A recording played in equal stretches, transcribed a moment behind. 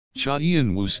Cha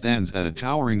Eun-woo stands at a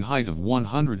towering height of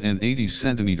 180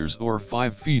 centimeters or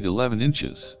 5 feet 11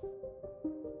 inches.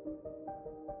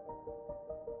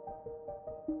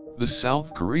 The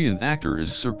South Korean actor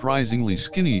is surprisingly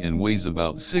skinny and weighs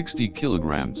about 60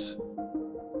 kilograms.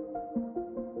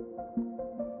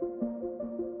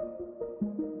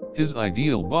 His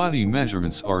ideal body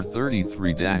measurements are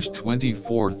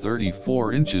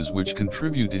 33-24-34 inches, which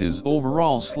contribute to his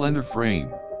overall slender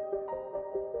frame.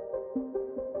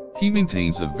 He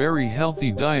maintains a very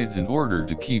healthy diet in order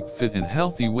to keep fit and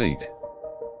healthy weight.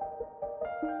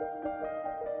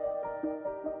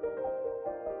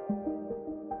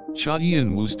 Cha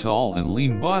Eun-woo's tall and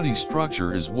lean body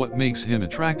structure is what makes him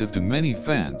attractive to many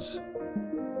fans.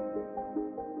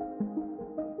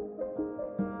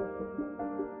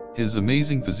 His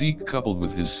amazing physique coupled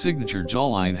with his signature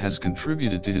jawline has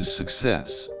contributed to his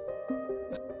success.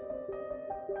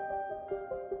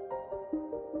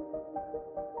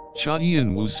 Cha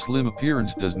Eun-woo's slim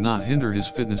appearance does not hinder his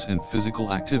fitness and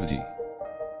physical activity.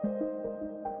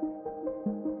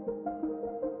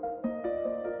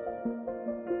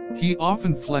 He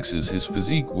often flexes his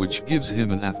physique, which gives him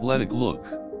an athletic look.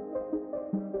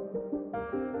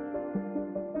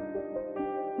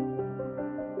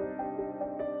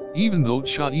 Even though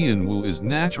Cha Eun-woo is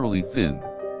naturally thin,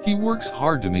 he works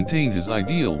hard to maintain his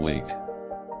ideal weight.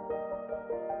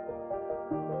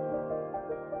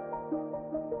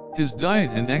 His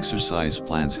diet and exercise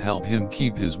plans help him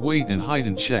keep his weight and height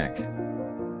in check.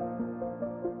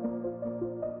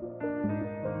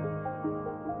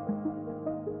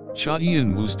 Cha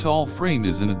Eun-woo's tall frame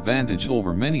is an advantage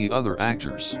over many other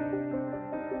actors.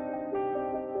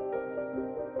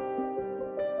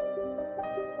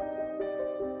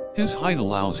 His height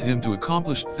allows him to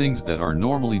accomplish things that are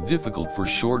normally difficult for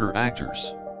shorter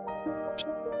actors.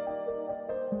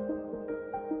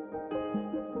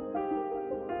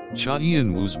 Cha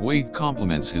Eun-woo's weight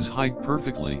complements his height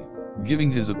perfectly,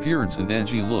 giving his appearance an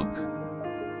edgy look.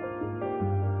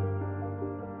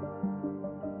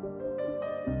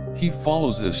 He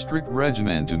follows a strict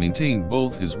regimen to maintain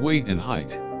both his weight and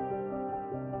height.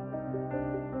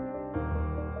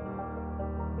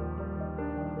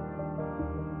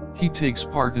 He takes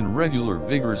part in regular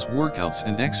vigorous workouts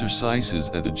and exercises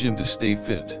at the gym to stay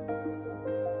fit.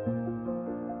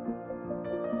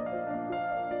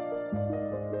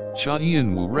 Cha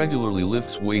Eun-woo regularly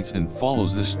lifts weights and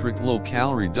follows a strict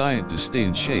low-calorie diet to stay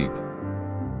in shape.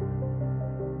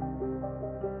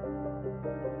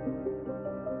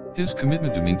 His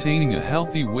commitment to maintaining a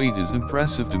healthy weight is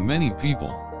impressive to many people.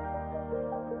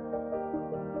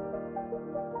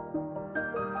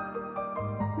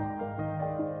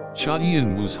 Cha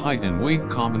Eun-woo's height and weight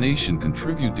combination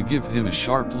contribute to give him a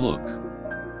sharp look.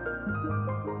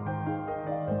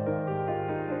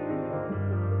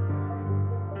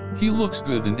 He looks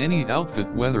good in any outfit,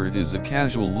 whether it is a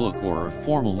casual look or a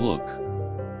formal look.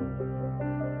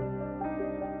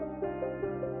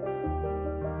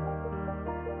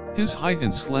 His height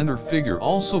and slender figure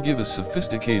also give a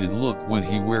sophisticated look when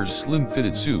he wears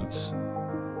slim-fitted suits.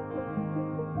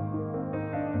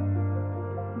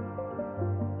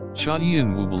 Cha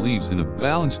Eun-woo believes in a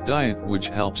balanced diet which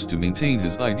helps to maintain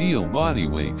his ideal body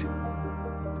weight.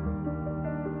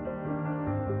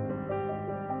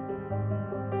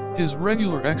 His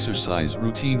regular exercise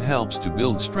routine helps to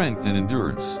build strength and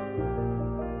endurance.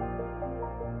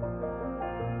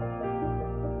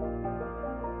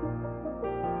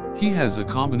 He has a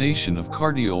combination of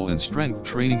cardio and strength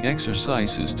training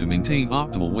exercises to maintain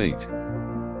optimal weight.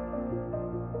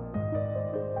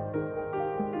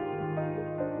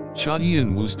 Cha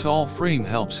Eun-woo's tall frame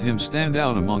helps him stand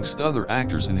out amongst other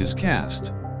actors in his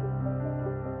cast.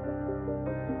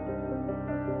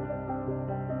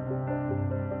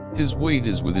 His weight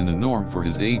is within the norm for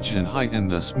his age and height, and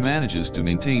thus manages to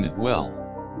maintain it well.